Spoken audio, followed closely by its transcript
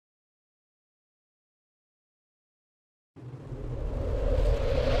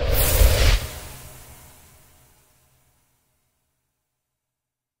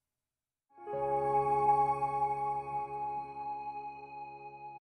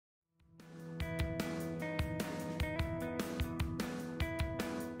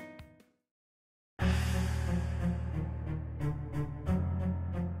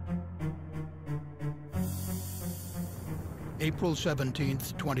April 17,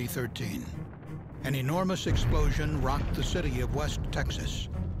 2013. An enormous explosion rocked the city of West Texas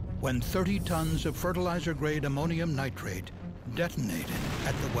when 30 tons of fertilizer-grade ammonium nitrate detonated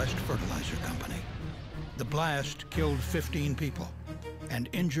at the West Fertilizer Company. The blast killed 15 people and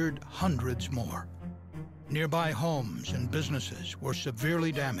injured hundreds more. Nearby homes and businesses were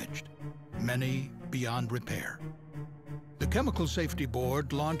severely damaged, many beyond repair. The Chemical Safety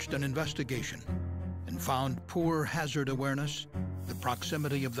Board launched an investigation and found poor hazard awareness, the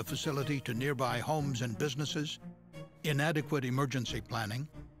proximity of the facility to nearby homes and businesses, inadequate emergency planning,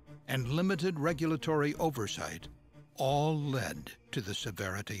 and limited regulatory oversight all led to the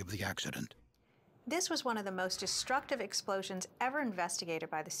severity of the accident. This was one of the most destructive explosions ever investigated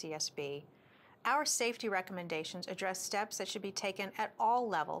by the CSB. Our safety recommendations address steps that should be taken at all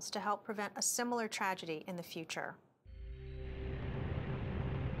levels to help prevent a similar tragedy in the future.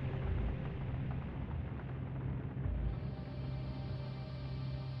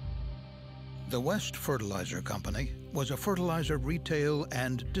 The West Fertilizer Company was a fertilizer retail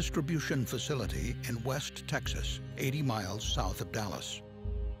and distribution facility in West Texas, 80 miles south of Dallas.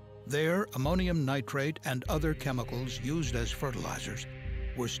 There, ammonium nitrate and other chemicals used as fertilizers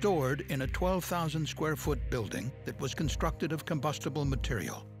were stored in a 12,000 square foot building that was constructed of combustible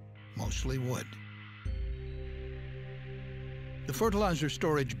material, mostly wood. The fertilizer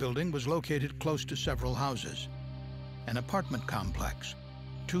storage building was located close to several houses, an apartment complex,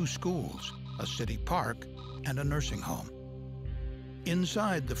 2 schools, a city park, and a nursing home.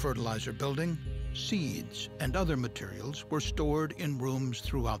 Inside the fertilizer building, seeds and other materials were stored in rooms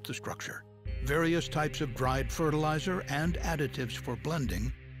throughout the structure. Various types of dried fertilizer and additives for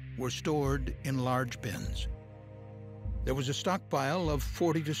blending were stored in large bins. There was a stockpile of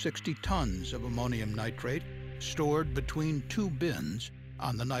 40 to 60 tons of ammonium nitrate stored between 2 bins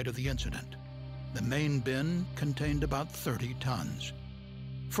on the night of the incident. The main bin contained about 30 tons.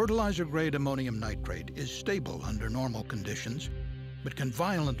 Fertilizer-grade ammonium nitrate is stable under normal conditions, but can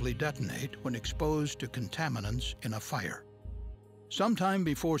violently detonate when exposed to contaminants in a fire. Sometime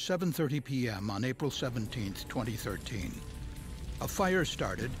before 7:30 p.m. on April 17, 2013, a fire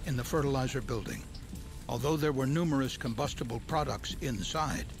started in the fertilizer building. Although there were numerous combustible products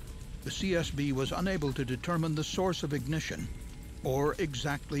inside, the CSB was unable to determine the source of ignition or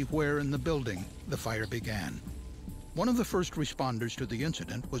exactly where in the building the fire began. One of the first responders to the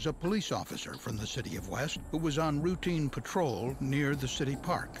incident was a police officer from the city of West who was on routine patrol near the city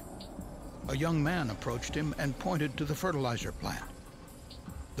park. A young man approached him and pointed to the fertilizer plant.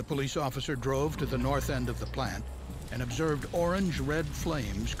 The police officer drove to the north end of the plant and observed orange-red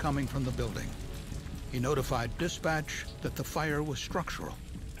flames coming from the building. He notified dispatch that the fire was structural.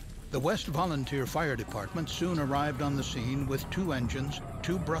 The West Volunteer Fire Department soon arrived on the scene with 2 engines,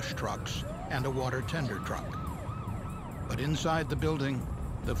 2 brush trucks, and a water tender truck. But inside the building,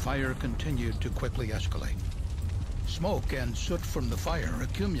 the fire continued to quickly escalate. Smoke and soot from the fire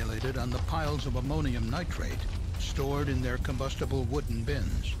accumulated on the piles of ammonium nitrate stored in their combustible wooden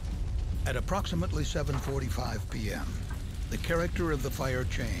bins. At approximately 7:45 p.m., the character of the fire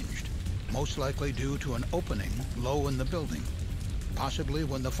changed, most likely due to an opening low in the building, possibly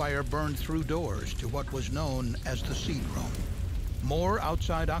when the fire burned through doors to what was known as the seed room. More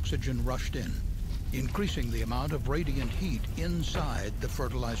outside oxygen rushed in, increasing the amount of radiant heat inside the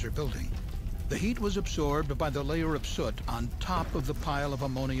fertilizer building. The heat was absorbed by the layer of soot on top of the pile of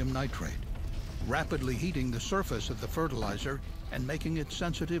ammonium nitrate, rapidly heating the surface of the fertilizer and making it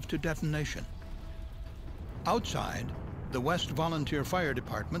sensitive to detonation. Outside, the West Volunteer Fire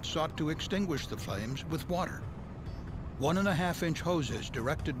Department sought to extinguish the flames with water. 1.5-inch hoses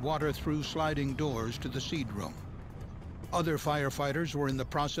directed water through sliding doors to the seed room. Other firefighters were in the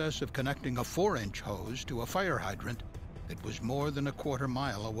process of connecting a 4-inch hose to a fire hydrant that was more than a quarter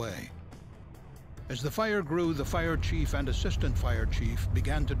mile away. As the fire grew, the fire chief and assistant fire chief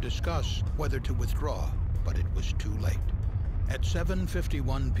began to discuss whether to withdraw, but it was too late. At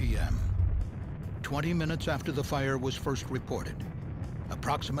 7:51 p.m., 20 minutes after the fire was first reported,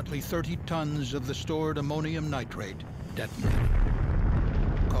 approximately 30 tons of the stored ammonium nitrate detonated,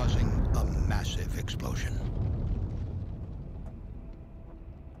 causing a massive explosion.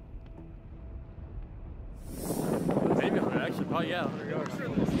 Maybe 100, actually, probably, yeah, 100 yards.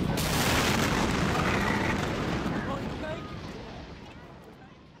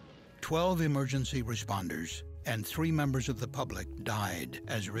 12 emergency responders and 3 members of the public died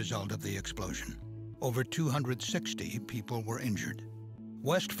as a result of the explosion. Over 260 people were injured.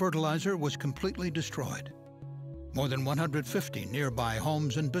 West Fertilizer was completely destroyed. More than 150 nearby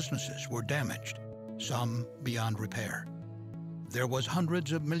homes and businesses were damaged, some beyond repair. There was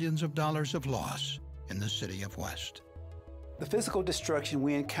hundreds of millions of dollars of loss in the city of West. The physical destruction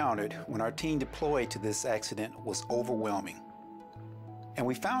we encountered when our team deployed to this accident was overwhelming. And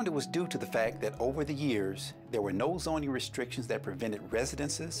we found it was due to the fact that over the years, there were no zoning restrictions that prevented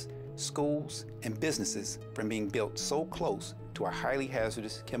residences, schools, and businesses from being built so close to our highly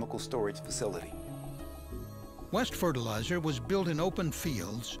hazardous chemical storage facility. West Fertilizer was built in open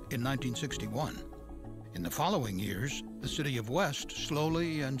fields in 1961. In the following years, the city of West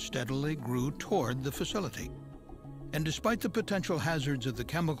slowly and steadily grew toward the facility. And despite the potential hazards of the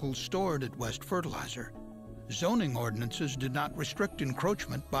chemicals stored at West Fertilizer, zoning ordinances did not restrict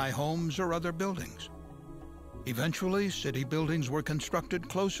encroachment by homes or other buildings. Eventually, city buildings were constructed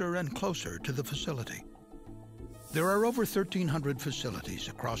closer and closer to the facility. There are over 1,300 facilities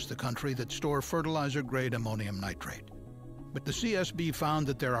across the country that store fertilizer-grade ammonium nitrate. But the CSB found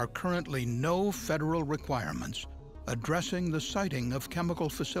that there are currently no federal requirements addressing the siting of chemical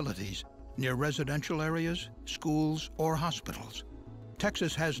facilities near residential areas, schools, or hospitals.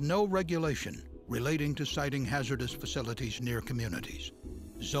 Texas has no regulation relating to siting hazardous facilities near communities.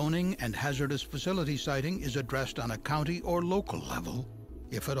 Zoning and hazardous facility siting is addressed on a county or local level,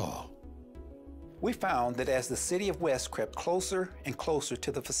 if at all. We found that as the city of West crept closer and closer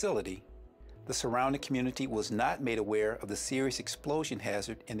to the facility, the surrounding community was not made aware of the serious explosion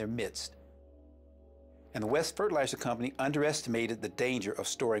hazard in their midst. And the West Fertilizer Company underestimated the danger of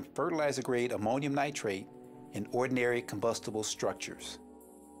storing fertilizer-grade ammonium nitrate in ordinary combustible structures.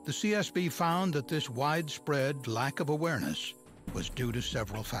 The CSB found that this widespread lack of awareness was due to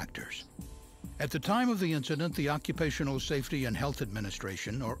several factors. At the time of the incident, the Occupational Safety and Health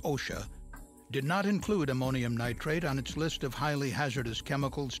Administration, or OSHA, did not include ammonium nitrate on its list of highly hazardous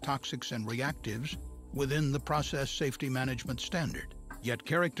chemicals, toxics, and reactives within the Process Safety Management Standard. Yet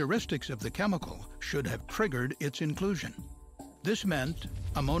characteristics of the chemical should have triggered its inclusion. This meant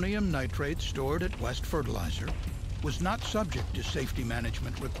ammonium nitrate stored at West Fertilizer was not subject to safety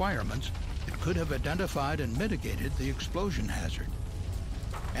management requirements that could have identified and mitigated the explosion hazard.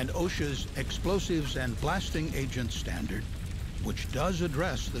 And OSHA's Explosives and Blasting Agents Standard, which does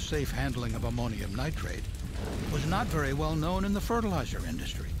address the safe handling of ammonium nitrate, was not very well known in the fertilizer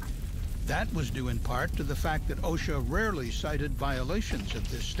industry. That was due in part to the fact that OSHA rarely cited violations of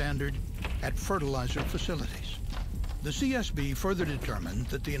this standard at fertilizer facilities. The CSB further determined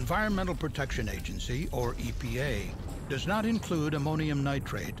that the Environmental Protection Agency, or EPA, does not include ammonium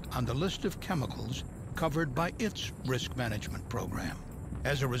nitrate on the list of chemicals covered by its risk management program.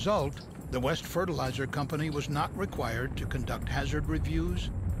 As a result, the West Fertilizer Company was not required to conduct hazard reviews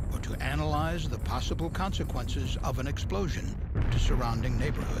or to analyze the possible consequences of an explosion to surrounding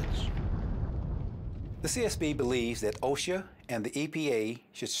neighborhoods. The CSB believes that OSHA and the EPA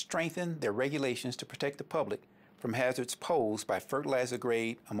should strengthen their regulations to protect the public from hazards posed by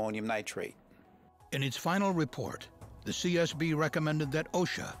fertilizer-grade ammonium nitrate. In its final report, the CSB recommended that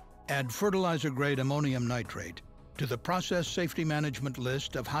OSHA add fertilizer-grade ammonium nitrate to the Process Safety Management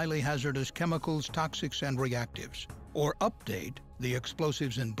list of highly hazardous chemicals, toxics, and reactives, or update the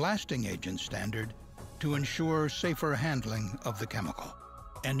Explosives and Blasting Agents Standard to ensure safer handling of the chemical.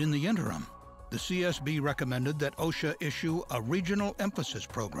 And in the interim, the CSB recommended that OSHA issue a regional emphasis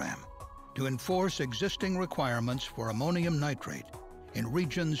program to enforce existing requirements for ammonium nitrate in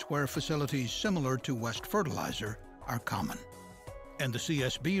regions where facilities similar to West Fertilizer are common. And the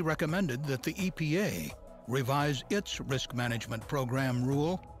CSB recommended that the EPA revise its risk management program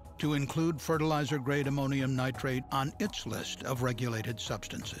rule to include fertilizer-grade ammonium nitrate on its list of regulated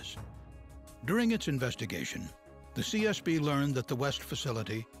substances. During its investigation, the CSB learned that the West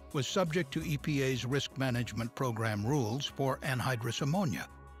facility was subject to EPA's risk management program rules for anhydrous ammonia,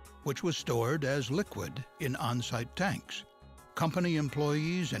 which was stored as liquid in on-site tanks. Company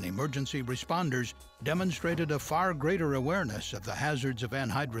employees and emergency responders demonstrated a far greater awareness of the hazards of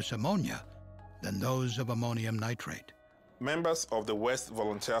anhydrous ammonia than those of ammonium nitrate. Members of the West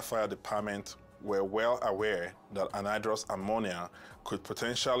Volunteer Fire Department were well aware that anhydrous ammonia could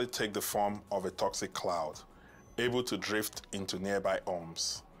potentially take the form of a toxic cloud, able to drift into nearby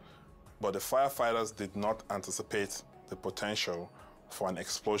homes. But the firefighters did not anticipate the potential for an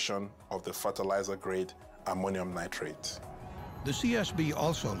explosion of the fertilizer-grade ammonium nitrate. The CSB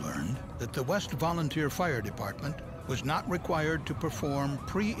also learned that the West Volunteer Fire Department was not required to perform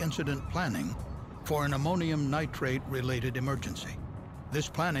pre-incident planning for an ammonium nitrate-related emergency. This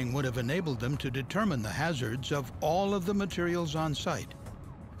planning would have enabled them to determine the hazards of all of the materials on site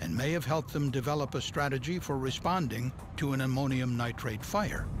and may have helped them develop a strategy for responding to an ammonium nitrate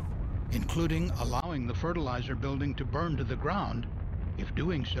fire, including allowing the fertilizer building to burn to the ground if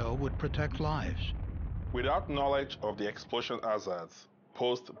doing so would protect lives. Without knowledge of the explosion hazards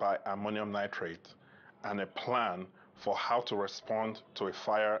posed by ammonium nitrate and a plan for how to respond to a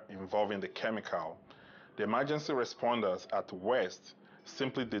fire involving the chemical, the emergency responders at West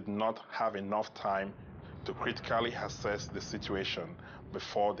simply did not have enough time to critically assess the situation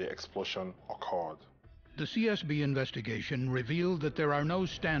before the explosion occurred. The CSB investigation revealed that there are no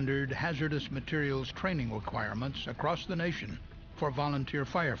standard hazardous materials training requirements across the nation for volunteer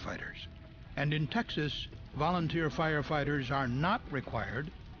firefighters. And in Texas, volunteer firefighters are not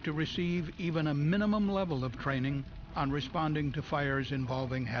required to receive even a minimum level of training on responding to fires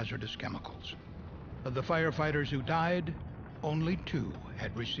involving hazardous chemicals. Of the firefighters who died, only 2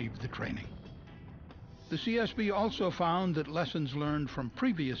 had received the training. The CSB also found that lessons learned from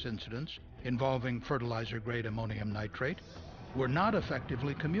previous incidents involving fertilizer-grade ammonium nitrate were not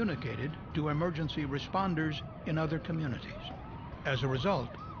effectively communicated to emergency responders in other communities. As a result,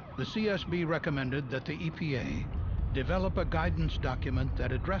 the CSB recommended that the EPA develop a guidance document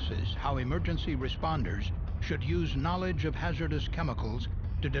that addresses how emergency responders should use knowledge of hazardous chemicals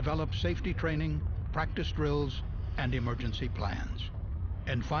to develop safety training, practice drills, and emergency plans.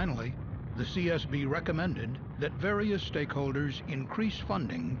 And finally, the CSB recommended that various stakeholders increase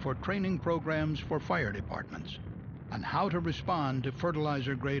funding for training programs for fire departments on how to respond to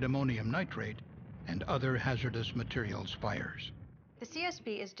fertilizer-grade ammonium nitrate and other hazardous materials fires. The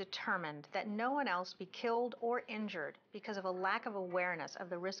CSB is determined that no one else be killed or injured because of a lack of awareness of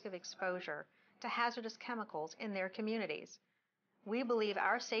the risk of exposure to hazardous chemicals in their communities. We believe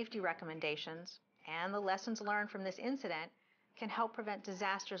our safety recommendations and the lessons learned from this incident can help prevent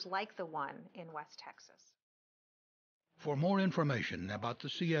disasters like the one in West Texas. For more information about the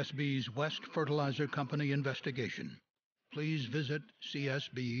CSB's West Fertilizer Company investigation, please visit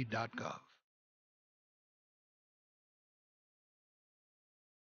csb.gov.